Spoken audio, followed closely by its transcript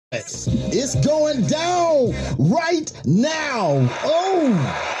It's going down right now.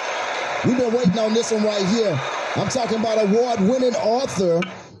 Oh, we've been waiting on this one right here. I'm talking about award-winning author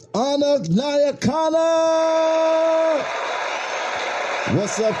Anna Nayakana.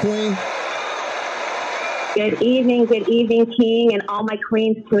 What's up, Queen? Good evening, King, and all my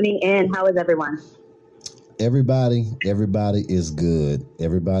queens tuning in. How is everyone? Everybody is good.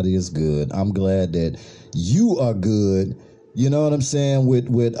 Everybody is good. I'm glad that you are good. You know what I'm saying?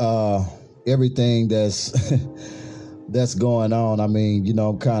 With everything that's that's going on. I mean, you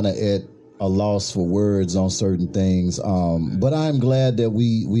know, I'm kind of at a loss for words on certain things. But I'm glad that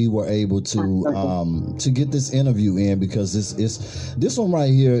we were able to get this interview in, because this one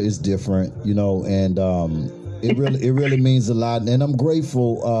right here is different, you know, and it really means a lot, and I'm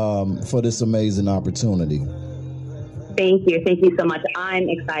grateful for this amazing opportunity. Thank you so much. I'm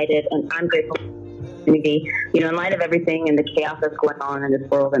excited and I'm grateful. You know, in light of everything and the chaos that's going on in this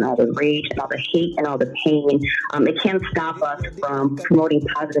world, and all the rage and all the hate and all the pain, it can't stop us from promoting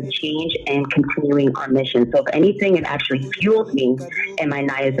positive change and continuing our mission. So if anything, it actually fuels me in my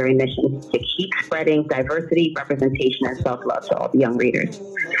Naya Zuri mission to keep spreading diversity, representation, and self-love to all the young readers.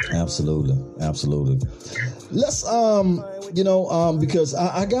 Absolutely. Let's because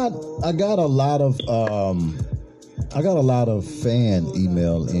I got a lot of fan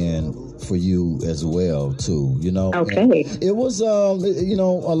email in for you as well too, you know. Okay. And it was a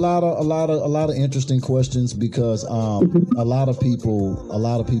lot of interesting questions, because a lot of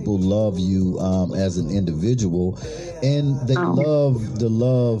people love you as an individual, and they love the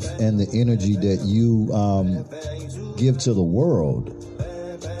love and the energy that you give to the world.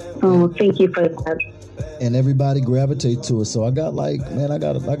 Oh, thank you for that. And everybody gravitate to it. So I got I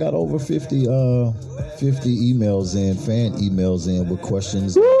got over 50 emails in, fan emails in, with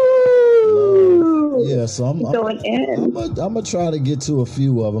questions. Yeah, so I'm gonna try to get to a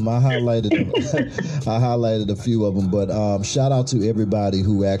few of them. I highlighted a few of them, but shout out to everybody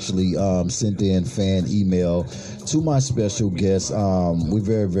who actually sent in fan email to my special guest. We're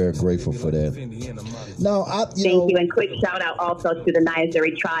very, very grateful for that. Now, thank you, and quick shout out also to the Naya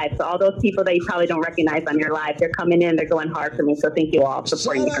Zuri tribe. So all those people that you probably don't recognize on your live, they're coming in, they're going hard for me. So thank you all for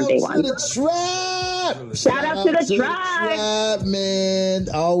supporting me from day one. Shout out to the tribe, man.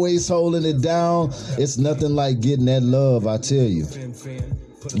 Always holding it down. It's nothing like getting that love, I tell you.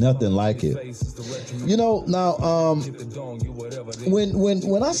 Nothing like it. You know, now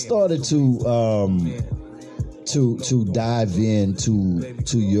when I started to dive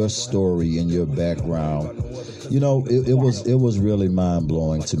into your story and your background, you know, it was really mind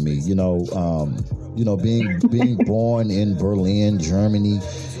blowing to me. You know, being born in Berlin, Germany.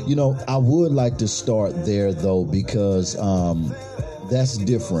 You know, I would like to start there though, because that's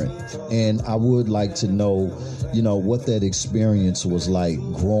different, and I would like to know, you know, what that experience was like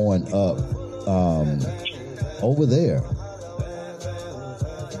growing up over there.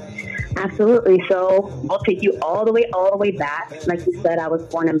 Absolutely. So we'll take you all the way back. Like you said, I was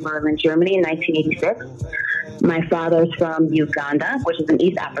born in Berlin, Germany in 1986. My father's from Uganda, which is in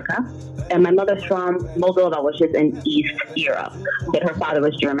East Africa, and my mother's from Moldova, which is in East Europe. But her father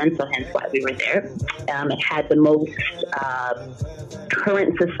was German, so hence why we were there. It had the most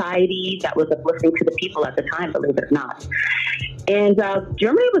current society that was uplifting to the people at the time, believe it or not. And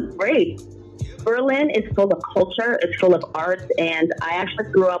Germany was great. Berlin is full of culture, it's full of art, and I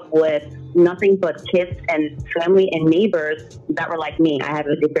actually grew up with nothing but kids and family and neighbors that were like me. I have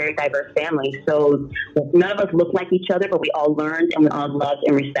a very diverse family, so none of us looked like each other, but we all learned and we all loved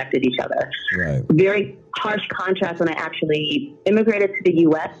and respected each other. Right. Very harsh contrast when I actually immigrated to the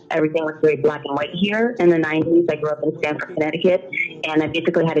U.S. Everything was very black and white here. In the 90s, I grew up in Stamford, Connecticut, and I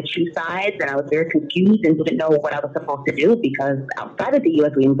basically had to choose sides, and I was very confused and didn't know what I was supposed to do, because outside of the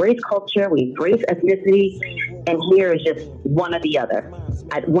U.S., we embrace culture, we embrace ethnicity, and here is just one or the other.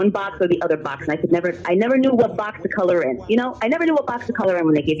 One box or the other box, and I never knew what box to color in. You know, I never knew what box to color in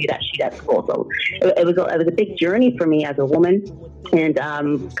when they give you that sheet at school. So it was a big journey for me as a woman, and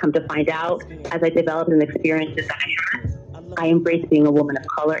come to find out, as I developed and experiences that I had, I embraced being a woman of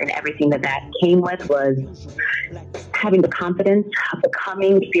color, and everything that came with was having the confidence of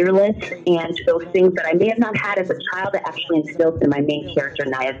becoming fearless, and those things that I may have not had as a child that actually instilled in my main character,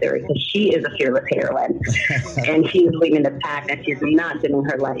 Naya Zuri, because she is a fearless heroine, and she is leading the pack, and she's not dimming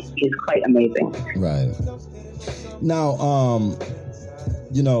her light. She is quite amazing. Right. Now,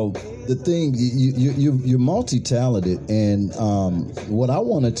 you know, the thing, you're multi-talented, and what I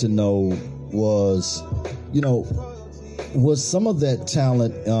wanted to know was, you know, was some of that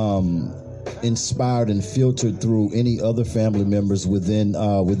talent inspired and filtered through any other family members within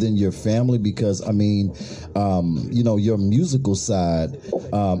your family? Because I mean, your musical side,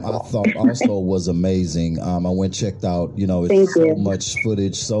 I thought also was amazing. I went checked out. It's so much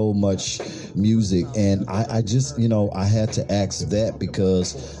footage, so much music, and I just I had to ask that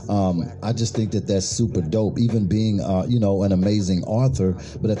because I just think that that's super dope. Even being an amazing author,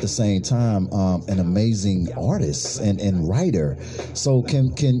 but at the same time an amazing artist and writer. So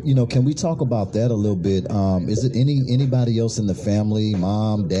can we talk about that a little bit? Is it anybody else in the family,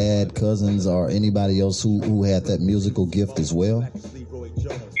 mom, dad, cousins, or anybody else who had that musical gift as well?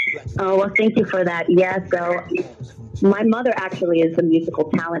 Oh, well, thank you for that. Yeah, so my mother actually is the musical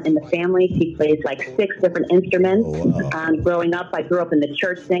talent in the family. She plays like 6 different instruments. Oh, wow. Growing up, I grew up in the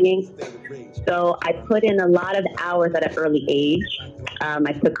church singing. So I put in a lot of hours at an early age.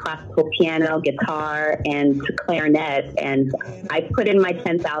 I took classical piano, guitar, and clarinet, and I put in my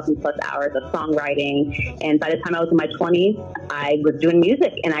 10,000 plus hours of songwriting. And by the time I was in my 20s, I was doing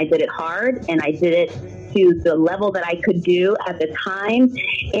music, and I did it hard, and I did it to the level that I could do at the time.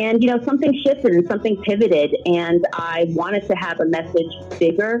 And, something shifted and something pivoted, and I wanted to have a message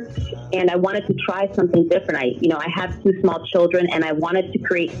bigger, and I wanted to try something different. I have 2 small children, and I wanted to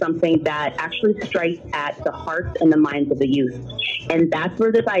create something that actually strikes at the hearts and the minds of the youth. And that's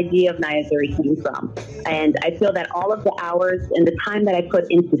where this idea of Nayazuri came from. And I feel that all of the hours and the time that I put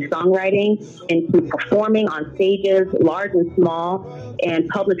into songwriting, into performing on stages, large and small, and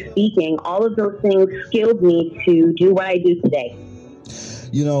public speaking, all of those things skilled me to do what I do today.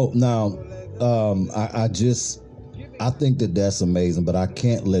 Now, I think that that's amazing, but I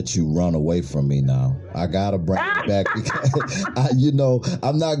can't let you run away from me now. I gotta bring it back because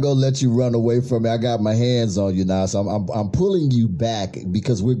I'm not gonna let you run away from me. I got my hands on you now, so I'm pulling you back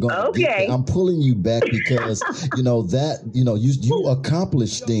because we're going. Okay. I'm pulling you back because you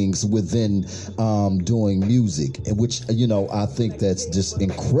accomplish things within doing music, and which I think that's just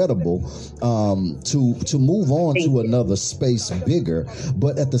incredible. To move on to another space bigger,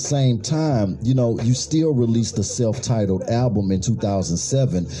 but at the same time, you still released a self-titled album in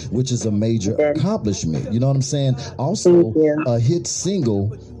 2007, which is a major accomplishment. You know what I'm saying? Also, a hit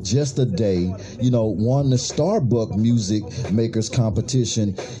single, Just a Day, won the Starbuck Music Makers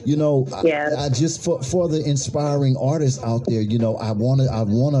Competition. I just for the inspiring artists out there, I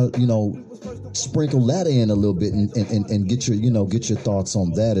wanna sprinkle that in a little bit and get your thoughts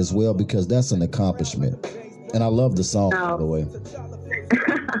on that as well, because that's an accomplishment. And I love the song, by the way.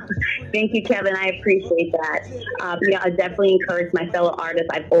 Thank you, Kevin. I appreciate that. I definitely encourage my fellow artists.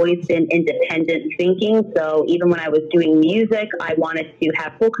 I've always been independent thinking. So even when I was doing music, I wanted to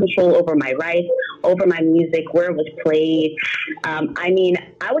have full control over my rights, over my music, where it was played.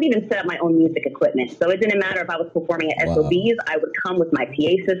 I would even set up my own music equipment. So it didn't matter if I was performing at SOBs. I would come with my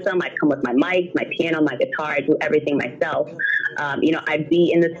PA system. I'd come with my mics, my piano, my guitar. I'd do everything myself. I'd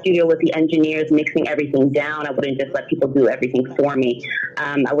be in the studio with the engineers mixing everything down. I wouldn't just let people do everything for me.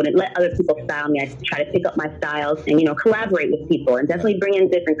 I wouldn't let other people style me. I try to pick up my styles and, collaborate with people and definitely bring in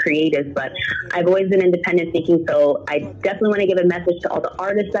different creatives. But I've always been independent thinking. So I definitely want to give a message to all the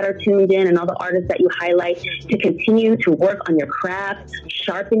artists that are tuned in and all the artists that you highlight to continue to work on your craft,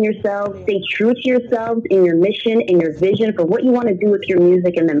 sharpen yourselves, stay true to yourselves in your mission, in your vision for what you want to do with your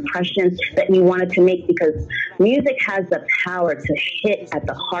music and the impression that you wanted to make, because music has the power to hit at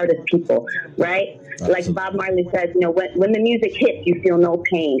the heart of people, right? Absolutely. Like Bob Marley says, when the music hits, you feel no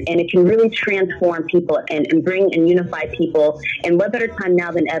pain, and it can really transform people and bring and unify people. And what better time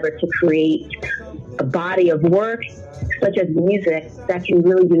now than ever to create a body of work such as music that can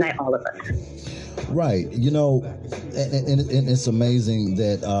really unite all of us. Right, and it's amazing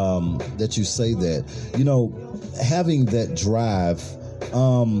that you say that. Having that drive,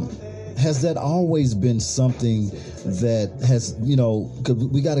 has that always been something that has, 'cause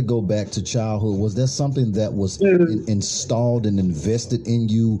we got to go back to childhood. Was that something that was installed and invested in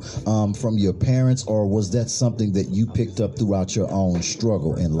you from your parents, or was that something that you picked up throughout your own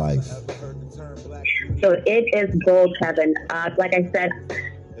struggle in life? So it is both, Kevin. Like I said,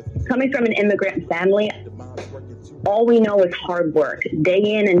 coming from an immigrant family, all we know is hard work, day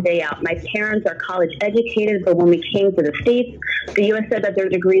in and day out. My parents are college educated, but when we came to the States, the U.S. said that their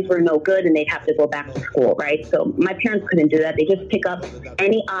degrees were no good and they'd have to go back to school, right? So my parents couldn't do that. They just pick up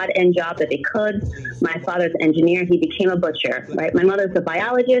any odd end job that they could. My father's an engineer. He became a butcher, right? My mother's a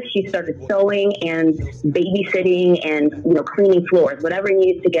biologist. She started sewing and babysitting and, cleaning floors, whatever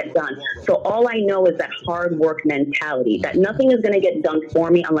needed to get done. So all I know is that hard work mentality, that nothing is going to get done for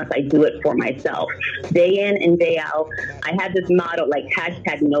me unless I do it for myself, day in and day out. while, I had this motto like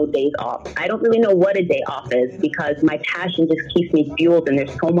hashtag no days off. I don't really know what a day off is because my passion just keeps me fueled and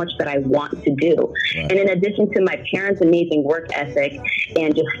there's so much that I want to do. Right. And in addition to my parents' amazing work ethic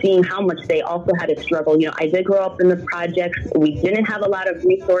and just seeing how much they also had to struggle, you know, I did grow up in the projects. We didn't have a lot of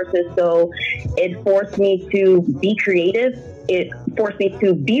resources, so it forced me to be creative. It forced me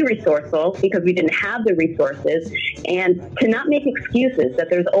to be resourceful because we didn't have the resources, and to not make excuses, that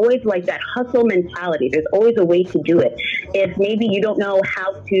there's always like that hustle mentality. There's always a way to do it. If maybe you don't know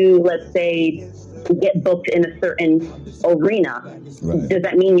how to, let's say, get booked in a certain arena, right, does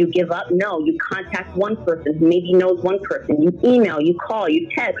that mean you give up? No, you contact one person who maybe knows one person. You email, you call, you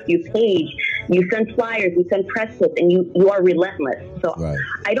text, you page, you send flyers, you send press clips, and you are relentless. So right.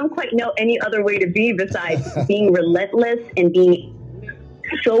 I don't quite know any other way to be besides being relentless and being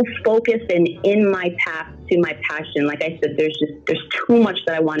so focused and in my path to my passion. Like I said, there's too much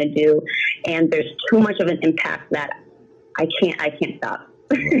that I want to do, and there's too much of an impact that I can't stop.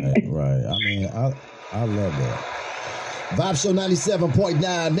 Right. I mean, I love that. Vibe Show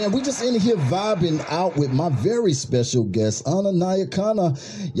 97.9. Man, we just in here vibing out with my very special guest, Anaya Kana.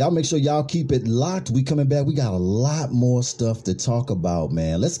 Y'all make sure y'all keep it locked. We coming back. We got a lot more stuff to talk about,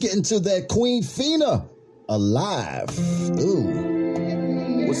 man. Let's get into that Queen Fina Alive.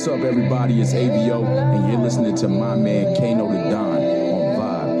 Ooh. What's up, everybody? It's AVO, and you're listening to my man Kano the Don on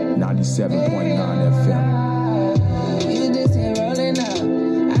Vibe 97.9 FM. You just here rolling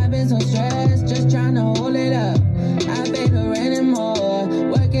up. I've been so stressed, just trying to hold it up. I pay the rent and more,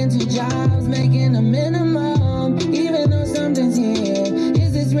 working 2 jobs, making a minimum. Even though something's here,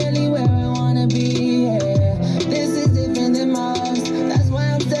 is this really where I wanna be? Yeah. This is different than most, that's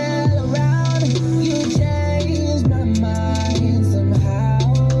why I'm still around. You changed my mind somehow.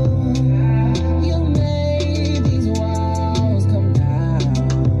 You made these walls come down.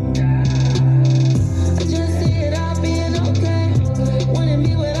 I just see it all being okay. Wouldn't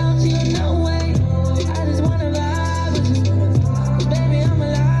be without you, no way. I just wanna vibe with you. 'Cause baby, I'm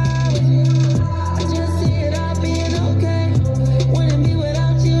alive with you. I just see it all being okay. Wouldn't be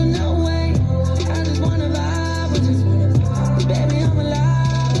without you, no way. I just wanna vibe with you. 'Cause baby, I'm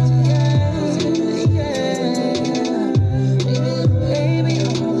alive with you, yeah, yeah. Baby,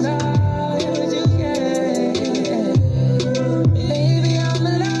 I'm alive with you, yeah. Baby, I'm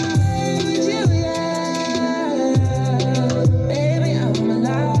alive with you, yeah. Baby, I'm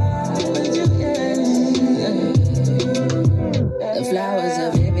alive with you, yeah. The flowers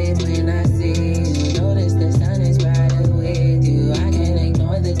are vivid when I see you. Notice the sun is brighter with you. I can't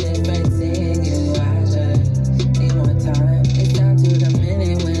ignore the difference in you. I just need more time. It's down to the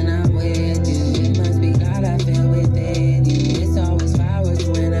minute when I'm with you. It must be God I feel within you. It's always flowers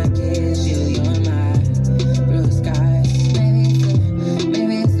when I kiss you. You're my blue skies.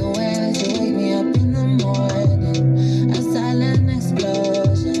 Maybe it's the way that you wake me up in the morning. A silent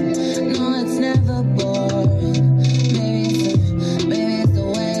explosion. No, it's never boring. Maybe it's the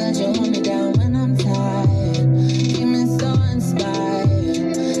way that you hold me down when I'm tired. Keep me so inspired.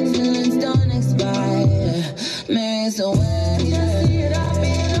 Feelings don't expire. Maybe it's the way. Just see it all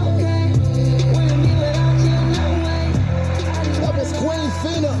being okay. Wouldn't be without you, no way. That was Queen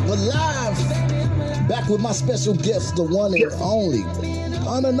Fina Alive. Back with my special guest, the one and only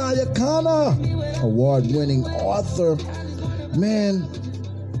Anaya Kana, award-winning author. Man,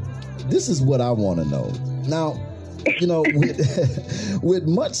 this is what I want to know. Now, you know, with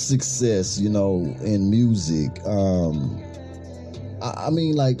much success, you know, in music, I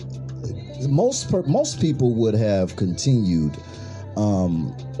mean, like most people would have continued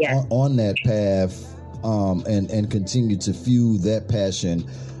on that path and continue to fuel that passion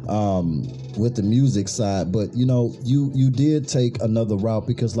with the music side. But you know, you did take another route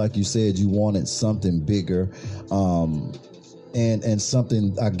because, like you said, you wanted something bigger and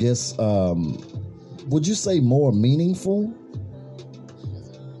something, I guess, would you say more meaningful?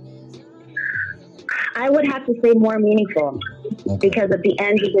 I would have to say more meaningful, because at the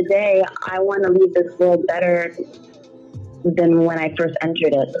end of the day, I want to leave this world better than when I first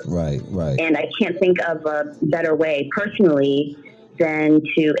entered it. Right. And I can't think of a better way, personally, than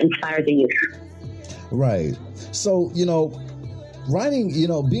to inspire the youth. Right. So, you know, writing, you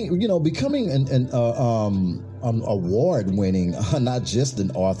know, becoming an award-winning, not just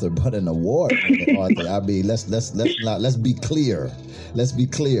an author, but an award-winning author. I mean, let's be clear. Let's be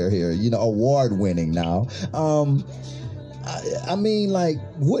clear here. You know, award-winning now. I mean, like,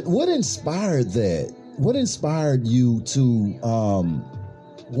 what inspired that? What inspired you to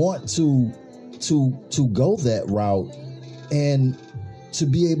want to go that route and to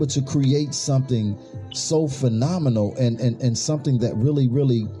be able to create something so phenomenal and something that really,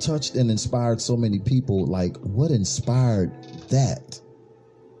 really touched and inspired so many people. Like, what inspired that?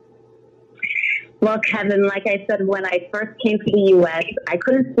 Well, Kevin, like I said, when I first came to the U.S., I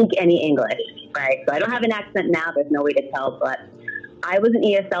couldn't speak any English, right? So I don't have an accent now. There's no way to tell, but I was in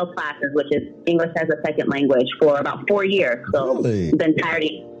ESL classes, which is English as a second language, for about 4 years. So Really? the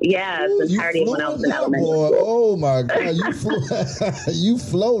entirety, the entirety of when I was in elementary school. Oh my God, you flow, you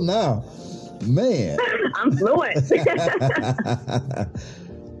flow now, man. I'm fluent.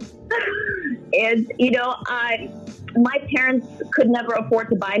 And, my parents could never afford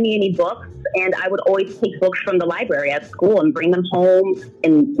to buy me any books, and I would always take books from the library at school and bring them home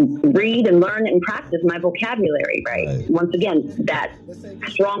and read and learn and practice my vocabulary, right? Once again, that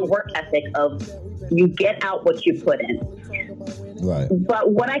strong work ethic of you get out what you put in. Right.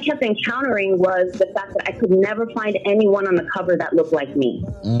 But what I kept encountering was the fact that I could never find anyone on the cover that looked like me.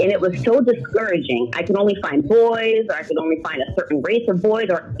 And it was so discouraging. I could only find boys, or I could only find a certain race of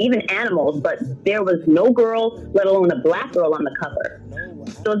boys, or even animals, but there was no girl, let alone a black girl on the cover.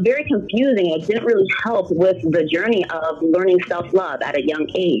 So it was very confusing. It didn't really help with the journey of learning self-love at a young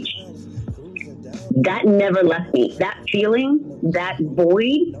age. That never left me. That feeling, that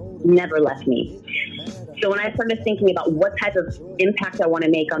void, never left me. So when I started thinking about what type of impact I want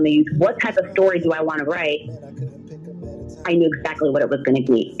to make on the youth, what type of story do I want to write, I knew exactly what it was going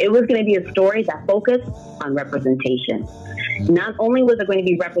to be. It was going to be a story that focused on representation. Not only was it going to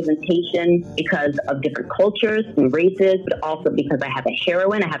be representation because of different cultures and races, but also because I have a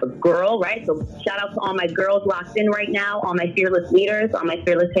heroine, I have a girl, right? So shout out to all my girls locked in right now, all my fearless leaders, all my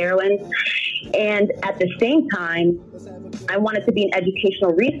fearless heroines. And at the same time, I wanted to be an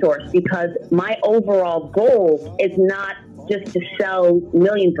educational resource, because my overall goal is not just to sell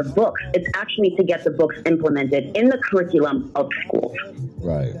millions of books. It's actually to get the books implemented in the curriculum of schools.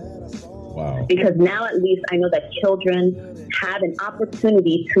 Right. Wow. Because now at least I know that children have an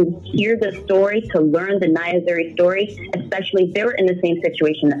opportunity to hear the story, to learn the Naya Zuri story, especially if they were in the same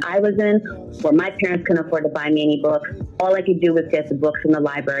situation that I was in, where my parents couldn't afford to buy me any books. All I could do was get the books from the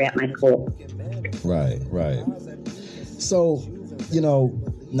library at my school. Right, right. So,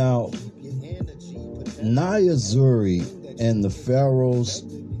 now Naya Zuri and the Pharaoh's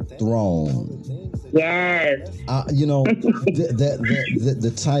Throne. Yes.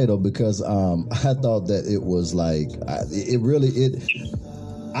 The title, because I thought that it was like,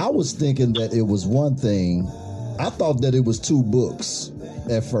 I was thinking that it was one thing. I thought that it was two books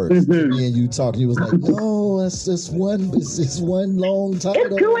at first. Mm-hmm. And you talked, you was like, no, it's just one long title.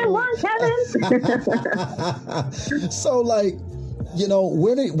 It's 2 in 1, Kevin. So, like,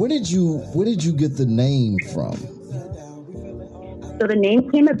 where did you get the name from? So the name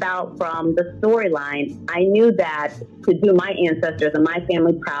came about from the storyline. I knew that to do my ancestors and my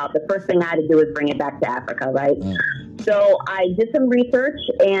family proud, the first thing I had to do was bring it back to Africa, right? So I did some research,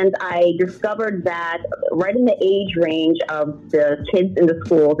 and I discovered that right in the age range of the kids in the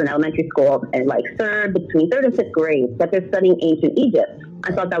schools, in elementary school, and like between third and fifth grade, that they're studying ancient Egypt.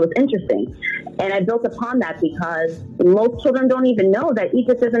 I thought that was interesting. And I built upon that because most children don't even know that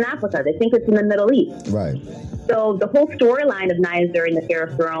Egypt is in Africa. They think it's in the Middle East. Right. So the whole storyline of Naya Zuri and the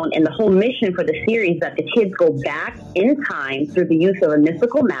Pharaoh's Throne, and the whole mission for the series, that the kids go back in time through the use of a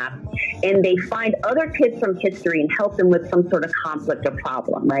mystical map, and they find other kids from history and help them with some sort of conflict or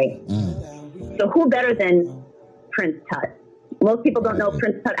problem, right? So who better than Prince Tut? Most people don't know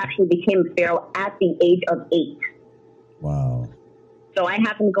Prince Tut actually became a pharaoh at the age of 8. Wow. So I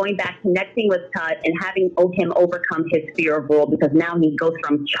have him going back, connecting with Tut, and having him overcome his fear of rule, because now he goes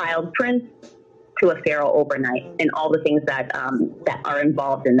from child prince to a pharaoh overnight, and all the things that are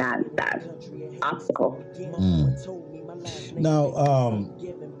involved in that obstacle. Now,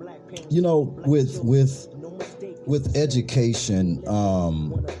 with education,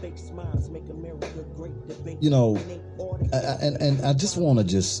 and I just want to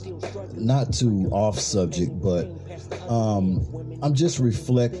just, not too off subject, but I'm just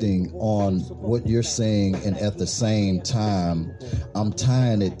reflecting on what you're saying, and at the same time, I'm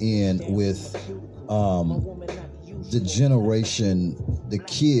tying it in with the generation, the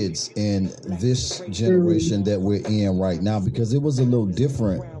kids in this generation that we're in right now, because it was a little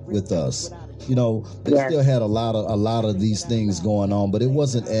different with us. They still had a lot of these things going on, but it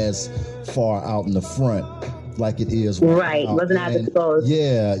wasn't as far out in the front like it is right now. Wasn't as exposed.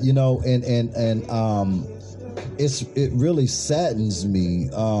 Yeah, and it really saddens me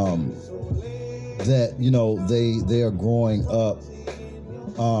that they are growing up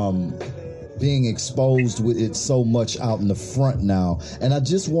being exposed with it so much out in the front now. And I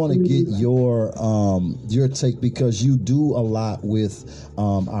just want to get your take, because you do a lot with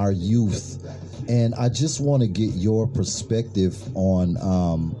our youth, And I just want to get your perspective on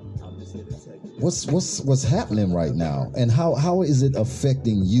what's happening right now, and how is it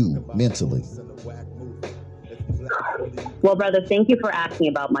affecting you mentally? Well, brother, thank you for asking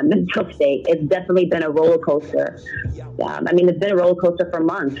about my mental state. It's definitely been a roller coaster. It's been a roller coaster for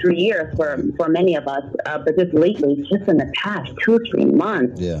months, 3 years for many of us. But just lately, just in the past 2 or 3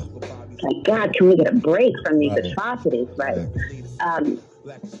 months, like, God, can we get a break from these atrocities, right?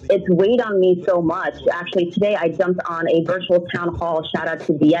 It's weighed on me so much. Actually, today I jumped on a virtual town hall. Shout out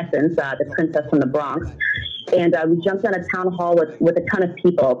to The Essence, the princess from the Bronx. And we jumped on a town hall with a ton of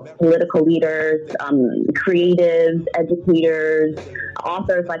people, political leaders, creatives, educators,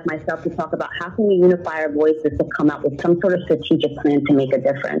 authors like myself, to talk about how can we unify our voices to come out with some sort of strategic plan to make a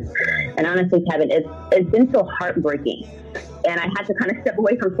difference. And honestly, Kevin, it's been so heartbreaking. And I had to kind of step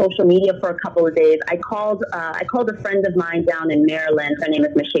away from social media for a couple of days. I called a friend of mine down in Maryland. Her name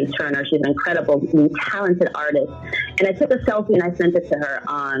is Michelle Turner. She's an incredibly talented artist. And I took a selfie and I sent it to her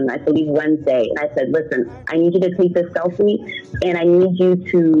on, I believe, Wednesday. And I said, listen, I need you to take this selfie, and I need you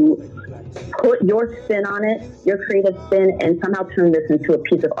to put your spin on it, your creative spin, and somehow turn this into a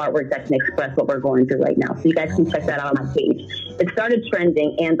piece of artwork that can express what we're going through right now. So you guys can check that out on my page. It started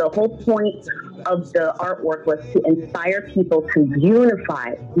trending, and the whole point of the artwork was to inspire people to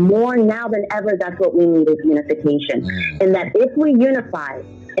unify. More now than ever, that's what we need, is unification. And that if we unify,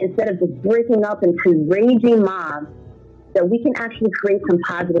 instead of just breaking up into raging mobs, that we can actually create some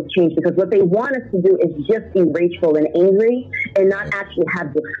positive change, because what they want us to do is just be rageful and angry and not actually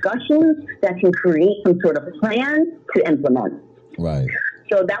have discussions that can create some sort of plan to implement. Right.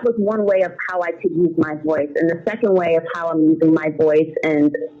 So that was one way of how I could use my voice. And the second way of how I'm using my voice,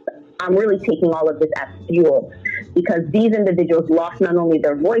 and I'm really taking all of this as fuel, because these individuals lost not only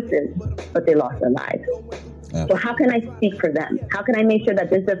their voices, but they lost their lives. So how can I speak for them? How can I make sure that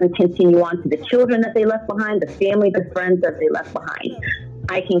this doesn't continue on to the children that they left behind, the family, the friends that they left behind?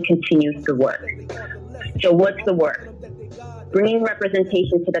 I can continue to work. So what's the work? Bringing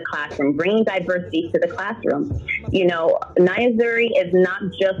representation to the classroom, bringing diversity to the classroom. You know, Naya Zuri is not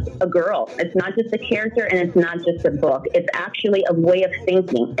just a girl. It's not just a character, and it's not just a book. It's actually a way of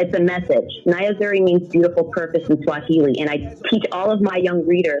thinking. It's a message. Naya Zuri means beautiful purpose in Swahili, and I teach all of my young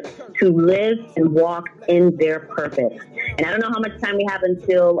readers to live and walk in their purpose. And I don't know how much time we have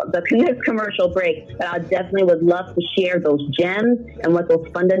until the next commercial break, but I definitely would love to share those gems and what those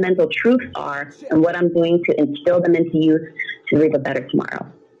fundamental truths are, and what I'm doing to instill them into youth to reap a better tomorrow.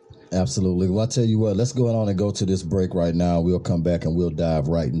 Absolutely. Well, I'll tell you what, let's go on and go to this break right now. We'll come back and we'll dive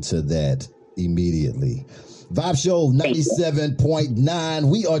right into that immediately. Vibe Show 97.9.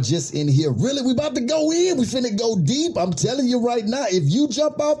 We are just in here. Really, we about to go in. We finna go deep. I'm telling you right now, if you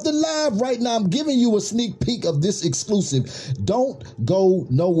jump off the live right now, I'm giving you a sneak peek of this exclusive. Don't go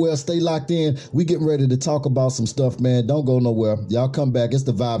nowhere. Stay locked in. We getting ready to talk about some stuff, man. Don't go nowhere. Y'all come back. It's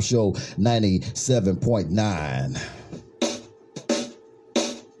the Vibe Show 97.9.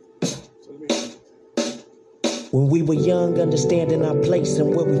 When we were young, understanding our place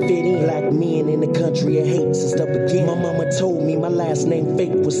and where we fit in, like men in the country of hate since the beginning. My mama told me my last name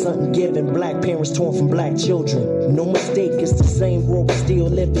fake was something given. Black parents torn from black children. No mistake, it's the same world we still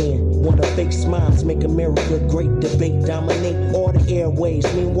live in. Wanna fake smiles, make America great, debate, dominate all the airways.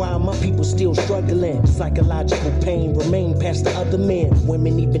 Meanwhile, my people still struggling. Psychological pain remain past the other men.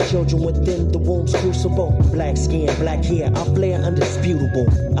 Women, even children within the womb's crucible. Black skin, black hair, our flair undisputable.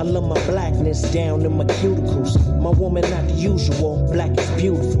 I love my blackness down in my cuticles. My woman not the usual. Black is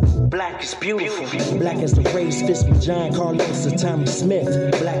beautiful. Black is beautiful. Black as the raised fist from John Carlos or Tommy Smith.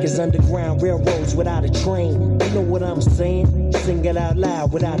 Black as underground railroads without a train. You know what I'm saying? Sing it out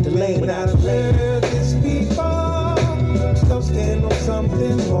loud without delay. Without delay. This people don't stand on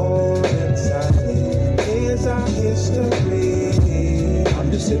something more inside. Here's our history.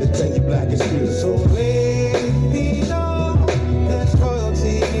 I'm just here to tell you black is beautiful. So let it be known there's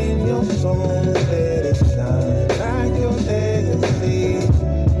royalty in your soul.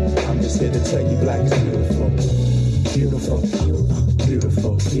 I'm just here to tell you black is beautiful. Beautiful.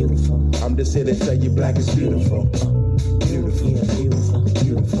 Beautiful. Beautiful. I'm just here to tell you black is beautiful. Beautiful. Beautiful.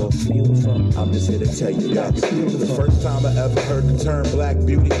 Beautiful. Beautiful. I'm just here to tell you black is beautiful. The first time I ever heard the term black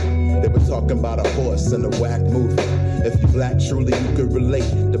beauty, they were talking about a horse in a whack movie. If you black, truly you could relate.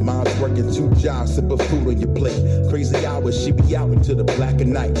 The mom's working 2 jobs, sipping food on your plate. Crazy hours, she be out into the black of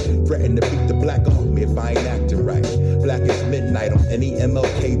night. Threaten to beat the black off me if I ain't acting right. Black is midnight on any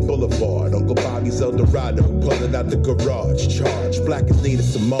MLK Boulevard. Uncle Bobby's Eldorado, pulling out the garage. Charge. Black is Nina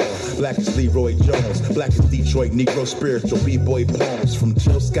Simone. Black is Leroy Jones. Black is Detroit Negro spiritual B-boy poems. From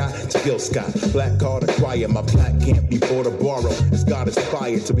Jill Scott to Gil Scott. Black card acquire, my black can't be bought or borrowed. As God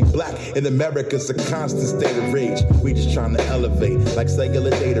aspired to be black in America's a constant state of rage. We just trying to elevate like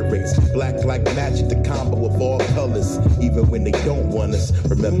cellular data rates. Black like magic, the combo of all colors. Even when they don't want us,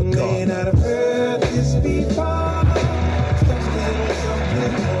 remember May God. not have heard this before.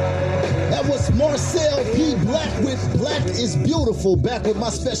 That was Marcel P. Black with Black is Beautiful. Back with my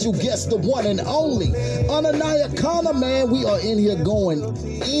special guest, the one and only Ananiah Connor, man. We are in here going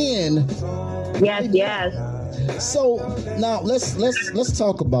in. Yes. So now let's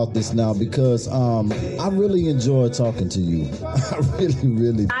talk about this now, because I really enjoy talking to you. I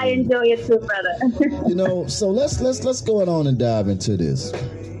really do. I enjoy it too, brother. You know, so let's go on and dive into this.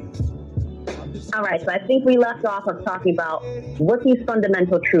 All right, so I think we left off of talking about what these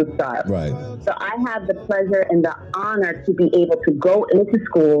fundamental truths are. Right. So I have the pleasure and the honor to be able to go into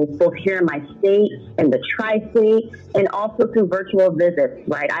schools, both here in my state and the tri-state, and also through virtual visits,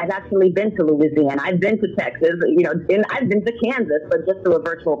 right? I've actually been to Louisiana, I've been to Texas, you know, and I've been to Kansas, but just through a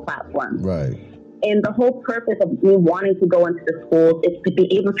virtual platform. Right. And the whole purpose of me wanting to go into the schools is to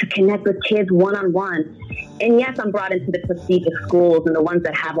be able to connect with kids one-on-one. And yes, I'm brought into the prestigious schools and the ones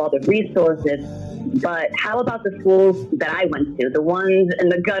that have all the resources. But how about the schools that I went to, the ones in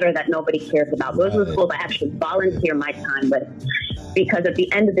the gutter that nobody cares about? Those are the schools I actually volunteer my time with. Because at the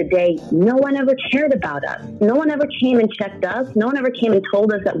end of the day, no one ever cared about us. No one ever came and checked us. No one ever came and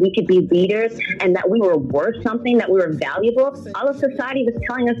told us that we could be leaders and that we were worth something, that we were valuable. All of society was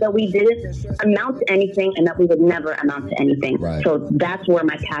telling us that we didn't amount to anything and that we would never amount to anything. Right. So that's where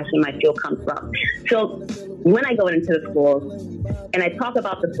my passion, my fuel comes from. So when I go into the schools and I talk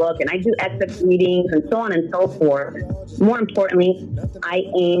about the book and I do excerpt readings and so on and so forth, more importantly, I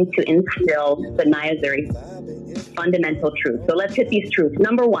aim to instill the Nayazuri fundamental truth. So let's hit these truths.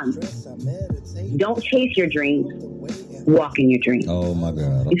 Number one, don't chase your dreams, walk in your dreams. Oh my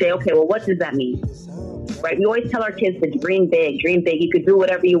God. You say, okay, well, what does that mean? Right? We always tell our kids to dream big, dream big. You could do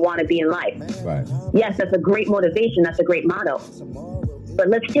whatever you want to be in life. Right. Yes, that's a great motivation. That's a great motto. But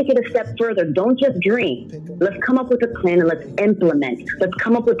let's take it a step further. Don't just dream. Let's come up with a plan and let's implement. Let's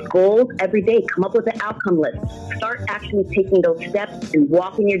come up with goals every day. Come up with an outcome list. Start actually taking those steps and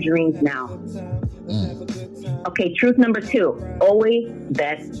walking your dreams now. Okay, truth number two, always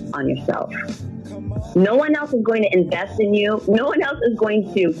bet on yourself. No one else is going to invest in you. No one else is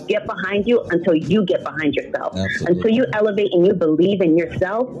going to get behind you until you get behind yourself. Absolutely. Until you elevate and you believe in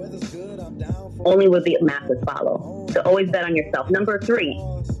yourself, only will the masses follow. So always bet on yourself. Number three,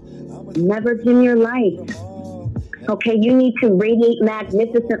 never dim your light. Okay, you need to radiate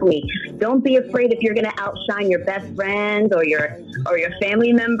magnificently. Don't be afraid if you're going to outshine your best friend or your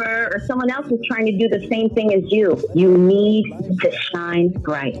family member or someone else who's trying to do the same thing as you. You need to shine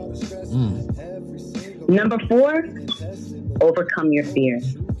bright. Number four, overcome your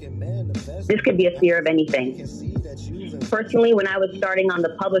fears. This could be a fear of anything. Personally, when I was starting on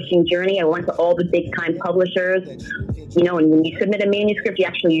the publishing journey, I went to all the big time publishers. You know, and when you submit a manuscript, you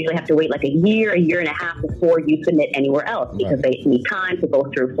actually usually have to wait like a year and a half before you submit anywhere else because they need time to go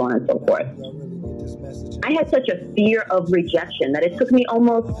through, so on and so forth. I had such a fear of rejection that it took me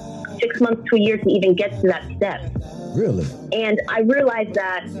almost 6 months to a year to even get to that step. Really? And I realized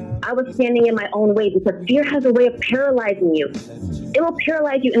that I was standing in my own way because fear has a way of paralyzing you. It will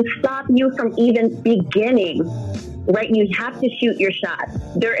paralyze you and stop you from even beginning. Right? You have to shoot your shot.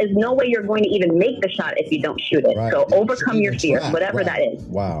 There is no way you're going to even make the shot if you don't shoot it. Right. So overcome your fear, whatever that is.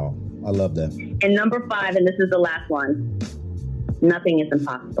 Wow. I love that. And number five, and this is the last one, nothing is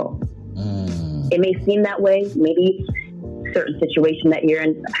impossible. It may seem that way, maybe certain situation that you're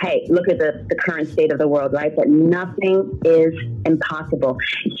in. Hey, look at the current state of the world, right? That nothing is impossible.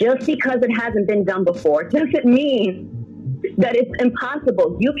 Just because it hasn't been done before doesn't mean that it's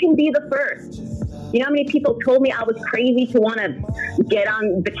impossible. You can be the first. You know how many people told me I was crazy to want to get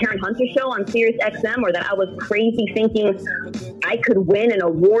on the Karen Hunter show on Sirius XM, or that I was crazy thinking I could win an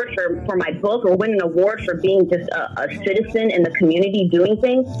award for my book or win an award for being just a citizen in the community doing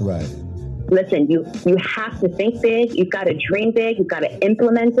things? Right. Listen, you have to think big. You've got to dream big. You've got to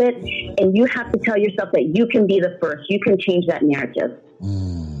implement it. And you have to tell yourself that you can be the first. You can change that narrative.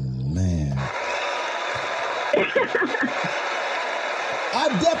 Man. I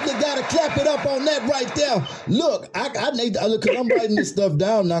definitely got to clap it up on that right there. Look, I need to look, because I'm writing this stuff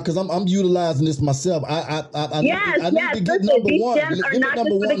down now because I'm utilizing this myself. I need to get number one. Give me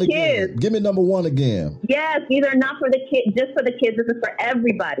number one again. Give me number one again. Yes, these are not for the kids, just for the kids. This is for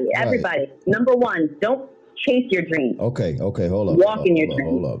everybody. Everybody. Right. Number one, don't chase your dreams. Okay, hold up. Walk in your dreams.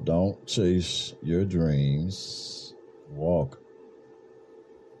 Hold up. Don't chase your dreams. Walk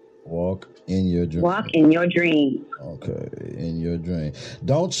Walk in your dream. Walk in your dreams. Okay, in your dream.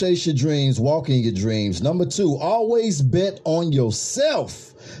 Don't chase your dreams, walk in your dreams. Number 2, always bet on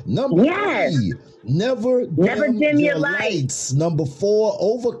yourself. Number 3, never dim your lights. Number 4,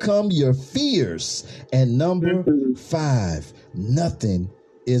 overcome your fears. And number 5, nothing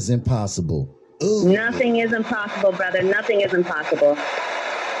is impossible. Ooh. Nothing is impossible, brother. Nothing is impossible.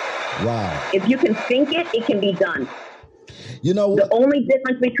 Wow. If you can think it, it can be done. You know what? The only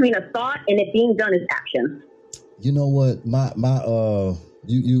difference between a thought and it being done is action. You know what?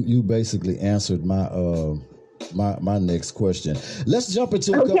 You basically answered my next question. Let's jump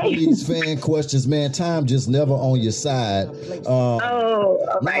into a couple of these fan questions, man. Time just never on your side. All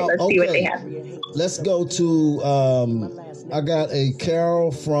right. Let's see what they have. Let's go to. I got a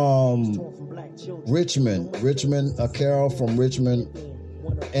Carol from Richmond. A Carol from Richmond,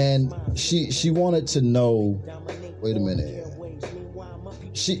 and she wanted to know. Wait a minute.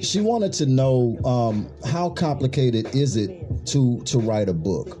 She wanted to know how complicated is it to write a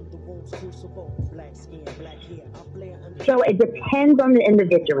book? So it depends on the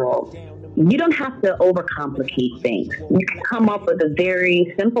individual. You don't have to overcomplicate things. You can come up with a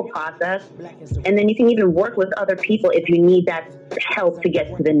very simple process, and then you can even work with other people if you need that help to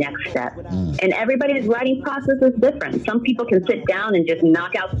get to the next step. And everybody's writing process is different. Some people can sit down and just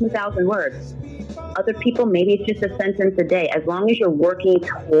knock out 2,000 words. Other people, maybe it's just a sentence a day. As long as you're working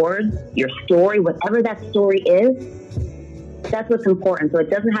towards your story, whatever that story is, that's what's important. So it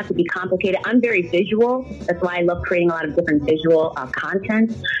doesn't have to be complicated. I'm very visual. That's why I love creating a lot of different visual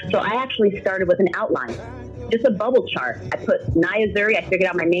content. So I actually started with an outline, just a bubble chart. I put Naya Zuri. I figured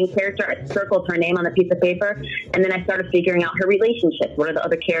out my main character. I circled her name on the piece of paper. And then I started figuring out her relationships. What are the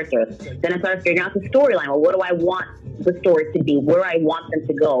other characters? Then I started figuring out the storyline. Well, what do I want the story to be? Where I want them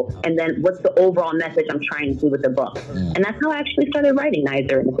to go? And then what's the overall message I'm trying to do with the book? And that's how I actually started writing Naya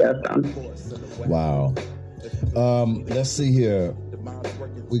Zuri and the Throne. Wow. Let's see here.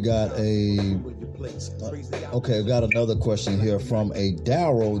 We got we got another question here from a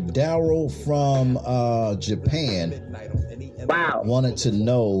Daryl from Japan. Wow. Wanted to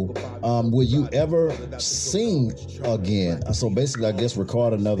know, will you ever sing again? So basically, I guess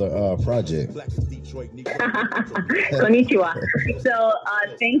record another project. Konnichiwa. So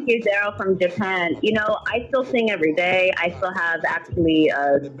thank you, Daryl from Japan. You know, I still sing every day. I still have actually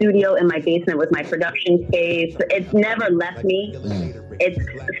a studio in my basement with my production space. It's never left me. It's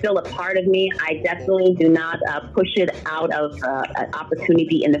still a part of me. I definitely do not push it out of an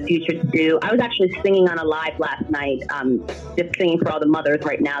opportunity in the future to do. I was actually singing on a live last night, just singing for all the mothers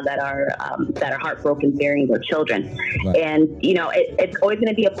right now that are heartbroken burying their children. Right. And you know, it's always going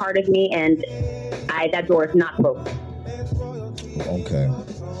to be a part of me, and that door is not closed. Okay.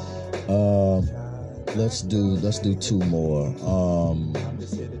 Let's do 2 more.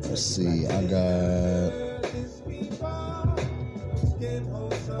 Let's see. I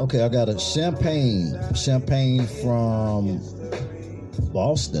got a champagne from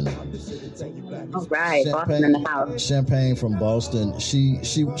Boston. All right, Boston in the house. Champagne from Boston.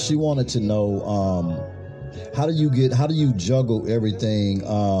 She wanted to know how do you juggle everything?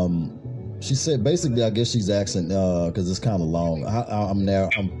 She said basically, I guess she's asking because it's kind of long.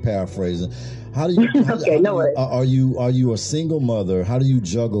 I'm paraphrasing. How do you? Okay, no worries. Are you a single mother? How do you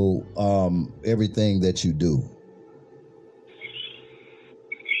juggle everything that you do?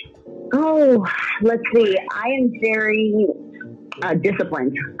 Oh, let's see. I am very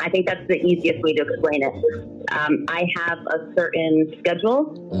disciplined. I think that's the easiest way to explain it. I have a certain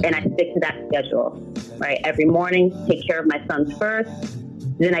schedule, and I stick to that schedule. Right, every morning, take care of my sons first.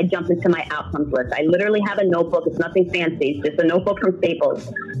 Then I jump into my outcomes list. I literally have a notebook. It's nothing fancy. It's just a notebook from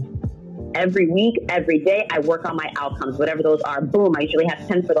Staples. Every week, every day, I work on my outcomes, whatever those are. Boom, I usually have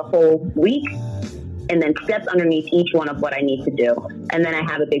 10 for the whole week, and then steps underneath each one of what I need to do. And then I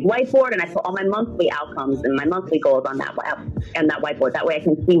have a big whiteboard, and I put all my monthly outcomes and my monthly goals on that whiteboard. That way I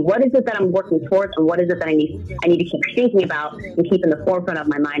can see what is it that I'm working towards and what is it that I need to keep thinking about and keep in the forefront of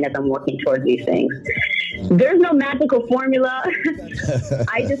my mind as I'm working towards these things. There's no magical formula.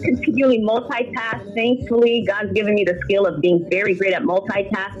 I just continually multitask. Thankfully, God's given me the skill of being very great at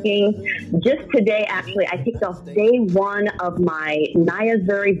multitasking. Just today, actually, I kicked off day 1 of my Naya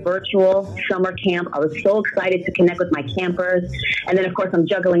Zuri virtual summer camp was so excited to connect with my campers. And then, of course, I'm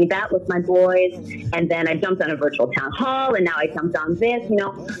juggling that with my boys. And then I jumped on a virtual town hall, and now I jumped on this. You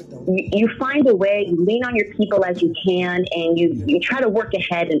know, you find a way, you lean on your people as you can, and you try to work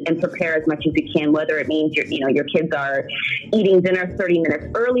ahead and prepare as much as you can, whether it means your kids are eating dinner 30 minutes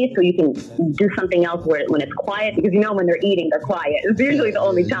early so you can do something else when it's quiet, because when they're eating, they're quiet. It's usually the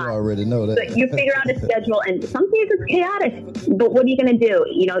only time. You already know that. So you figure out a schedule, and some days it's chaotic, but what are you going to do?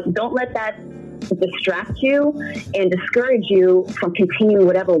 Don't let that distract you and discourage you from continuing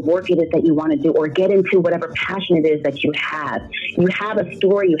whatever work it is that you want to do, or get into whatever passion it is that you have. You have a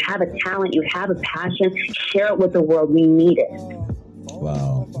story, you have a talent, you have a passion. Share it with the world. We need it.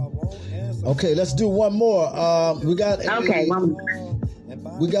 Wow. Okay, let's do one more. We got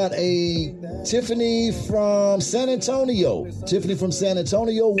a Tiffany from San Antonio. Tiffany from San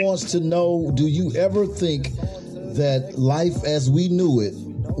Antonio wants to know, do you ever think that life as we knew it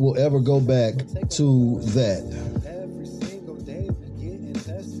will ever go back to that?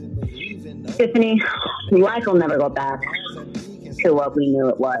 Tiffany, life will never go back to what we knew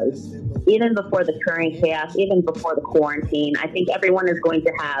it was. Even before the current chaos, even before the quarantine, I think everyone is going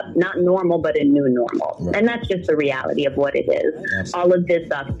to have not normal, but a new normal. Right. And that's just the reality of what it is. Absolutely. All of this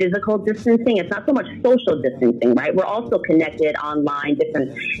physical distancing, it's not so much social distancing, right? We're also connected online,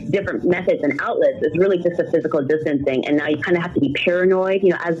 different methods and outlets. It's really just a physical distancing. And now you kind of have to be paranoid.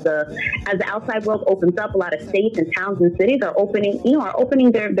 As the outside world opens up, a lot of states and towns and cities are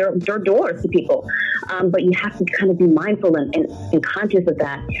opening their doors to people. But you have to kind of be mindful and conscious of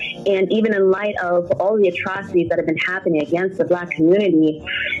that. And even in light of all the atrocities that have been happening against the Black community,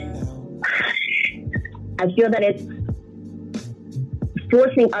 I feel that it's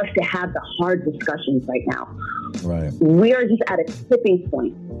forcing us to have the hard discussions right now. Right. We are just at a tipping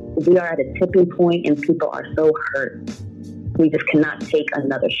point. We are at a tipping point, and people are so hurt. We just cannot take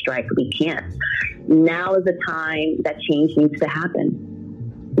another strike. We can't. Now is the time that change needs to happen.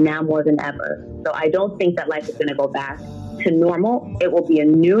 Now more than ever. So I don't think that life is going to go back to normal. It will be a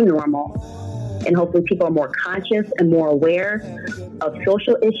new normal, and hopefully people are more conscious and more aware of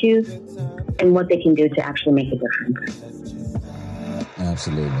social issues and what they can do to actually make a difference.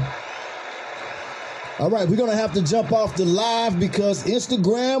 Absolutely. All right, we're going to have to jump off the live because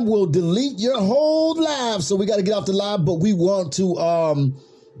Instagram will delete your whole live. So we got to get off the live, but we want to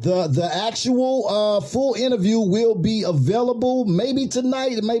the actual full interview will be available maybe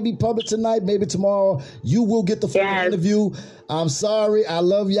tonight. It may be public tonight, maybe tomorrow. You will get the full interview. I'm sorry. I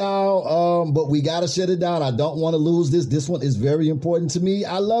love y'all, but we got to shut it down. I don't want to lose this. This one is very important to me.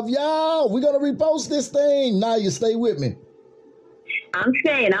 I love y'all. We're going to repost this thing. Now you stay with me. I'm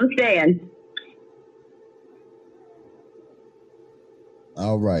staying.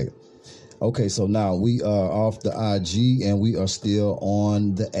 All right. Okay, so now we are off the IG and we are still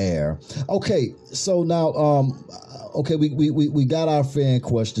on the air. Okay, so now, we got our fan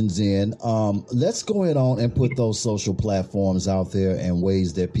questions in. Let's go ahead on and put those social platforms out there and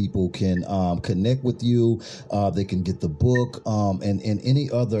ways that people can connect with you. They can get the book and any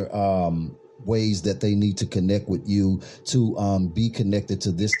other ways that they need to connect with you to be connected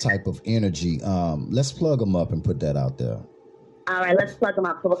to this type of energy. Let's plug them up and put that out there. All right, let's plug them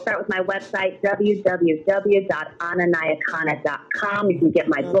up. So we'll start with my website, www.ananayakana.com. You can get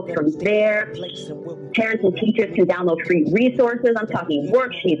my book from there. Parents and teachers can download free resources. I'm talking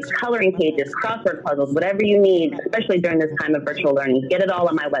worksheets, coloring pages, crossword puzzles, whatever you need, especially during this time of virtual learning. Get it all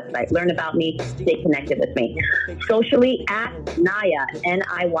on my website. Learn about me. Stay connected with me. Socially, at Naya,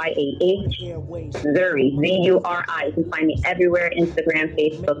 Niyah, Zuri, Z-U-R-I. You can find me everywhere, Instagram,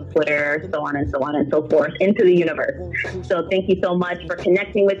 Facebook, Twitter, so on and so on and so forth, into the universe. So thank you so much for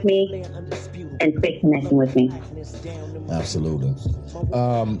connecting with me, and stay connecting with me. Absolutely.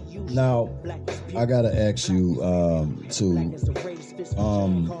 Now, I gotta ask you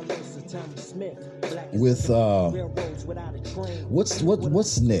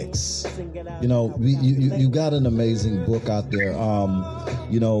what's next? You got an amazing book out there.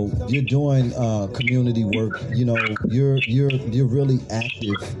 You're doing community work. You're really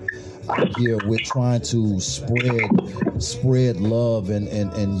active here with trying to spread love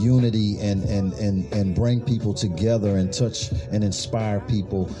and unity and bring people together and touch and inspire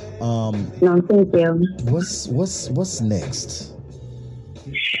people. No, thank you. What's next?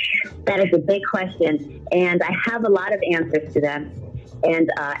 That is a big question, and I have a lot of answers to them.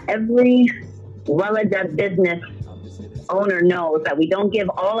 And every well-adjusted business owner knows that we don't give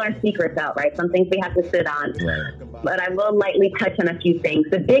all our secrets out, right? Some things we have to sit on. Right. But I will lightly touch on a few things.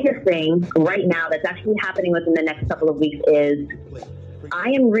 The biggest thing right now that's actually happening within the next couple of weeks is I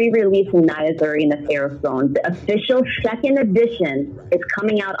am re-releasing Naya Zuri and the Pharaoh Throne. The official second edition is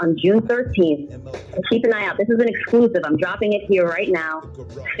coming out on June 13th. Keep an eye out. This is an exclusive. I'm dropping it here right now.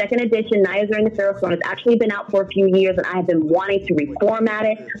 Second edition, Naya Zuri and the Pharaoh Throne, has actually been out for a few years, and I have been wanting to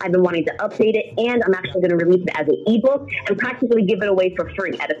reformat it. I've been wanting to update it, and I'm actually going to release it as an ebook and practically give it away for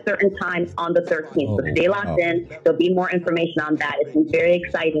free at a certain time on the 13th. So stay locked in. There'll be more information on that. It's been very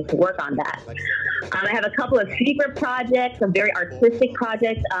exciting to work on that. I have a couple of secret projects, some very artistic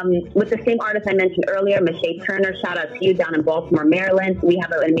projects with the same artist I mentioned earlier, Mache Turner. Shout out to you down in Baltimore, Maryland. We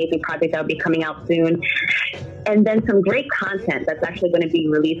have an amazing project that will be coming out soon. And then some great content that's actually going to be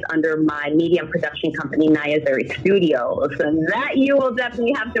released under my media and production company, Naya Zuri Studio. So that you will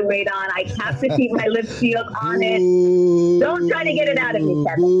definitely have to wait on. I have to keep my lips sealed on it. Don't try to get it out of me,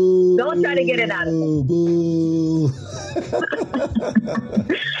 Kevin. Don't try to get it out of me.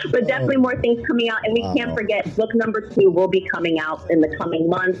 But definitely more things coming out. And we can't forget, book number 2 will be coming out in the coming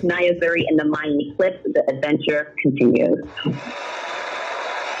months. Naya Zuri and the Mind Eclipse. The adventure continues.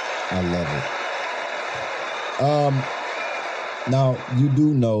 I love it. Now you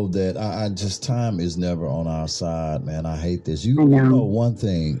do know that I just time is never on our side, man. I hate this. You know one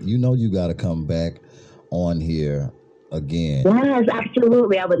thing. You know you got to come back on here again. Yes,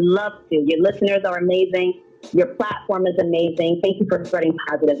 absolutely. I would love to. Your listeners are amazing. Your platform is amazing. Thank you for spreading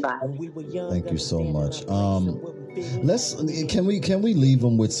positive vibes. Thank you so much. Can we leave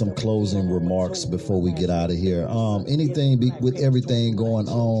them with some closing remarks before we get out of here? Anything with everything going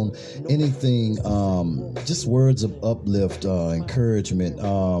on, anything, just words of uplift, encouragement,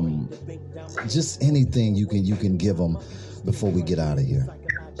 just anything you can give them before we get out of here.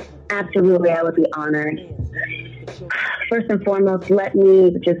 Absolutely, I would be honored. First and foremost, let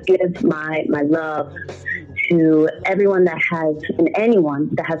me just give my love to everyone that has, and anyone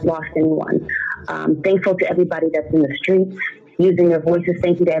that has lost anyone. Thankful to everybody that's in the streets, using their voices.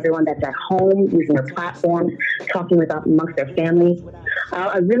 Thank you to everyone that's at home, using their platforms, talking about amongst their families.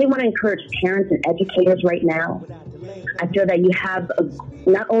 I really want to encourage parents and educators right now. I feel that you have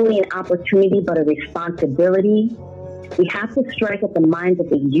not only an opportunity, but a responsibility. We have to strike at the minds of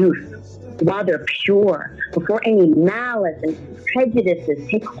the youth while they're pure, before any malice and prejudices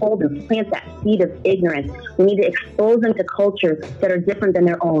take hold and plant that seed of ignorance. We need to expose them to cultures that are different than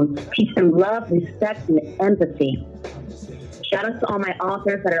their own, teach them love, respect, and empathy. Shout out to all my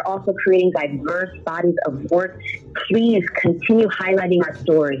authors that are also creating diverse bodies of work. Please continue highlighting our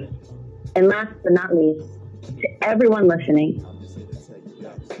stories. And last but not least, to everyone listening,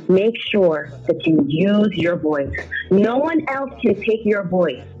 make sure that you use your voice. No one else can take your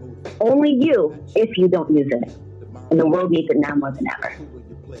voice. Only you, if you don't use it. And the world needs it now more than ever.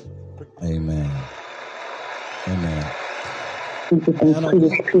 Amen. Amen.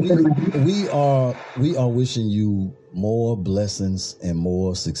 We are wishing you more blessings and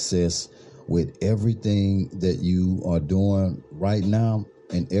more success with everything that you are doing right now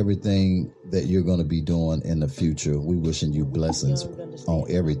and everything that you're going to be doing in the future. We wishing you blessings on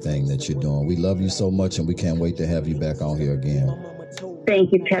everything that you're doing. We love you so much, and we can't wait to have you back on here again.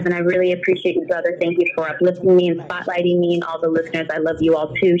 Thank you, Kevin. I really appreciate you, brother. Thank you for uplifting me and spotlighting me, and all the listeners. I love you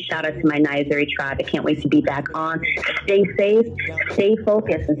all too. Shout out to my Naya Zuri tribe. I can't wait to be back on. Stay safe, stay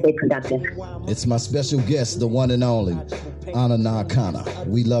focused, and stay productive. It's my special guest, the one and only Anna Nakana.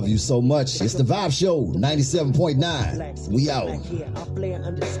 We love you so much. It's the Vibe Show, 97.9. We out. I play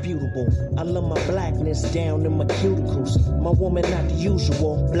undisputable. I love my blackness down in my cuticles. My woman not the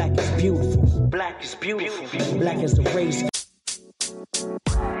usual. Black is beautiful. Black is beautiful. Black is the race.